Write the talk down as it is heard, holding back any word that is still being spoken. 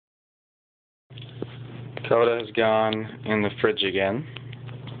Koda has gone in the fridge again.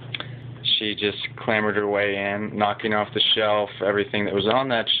 She just clambered her way in, knocking off the shelf, everything that was on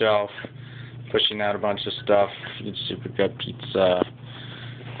that shelf, pushing out a bunch of stuff, super good pizza,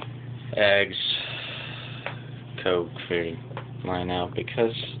 eggs, Coke, food, line out,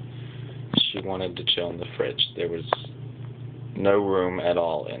 because she wanted to chill in the fridge. There was no room at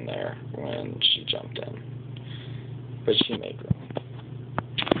all in there when she jumped in. But she made room.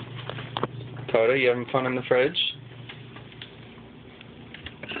 Koda, you having fun in the fridge?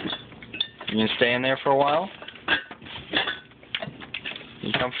 You gonna stay in there for a while?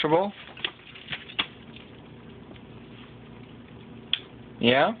 You comfortable?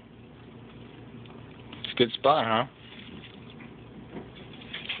 Yeah? It's a good spot, huh?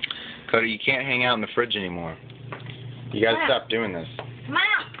 Koda, you can't hang out in the fridge anymore. You gotta stop doing this. Come on.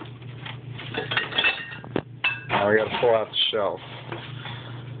 Now we gotta pull out the shelf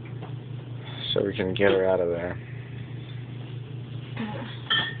so we can get her out of there.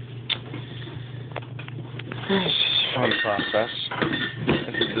 This is a fun process.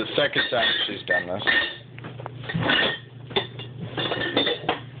 This is the second time she's done this.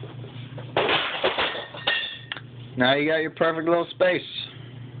 Now you got your perfect little space.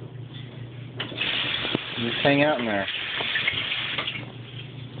 You just hang out in there.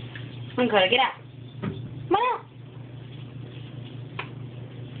 I'm gonna get out. Come on.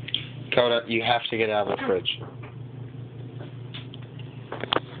 Koda, you have to get out of the fridge.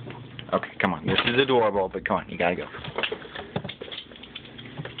 Okay, come on. This is adorable, but come on, you gotta go.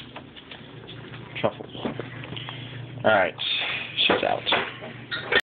 Truffles. Alright.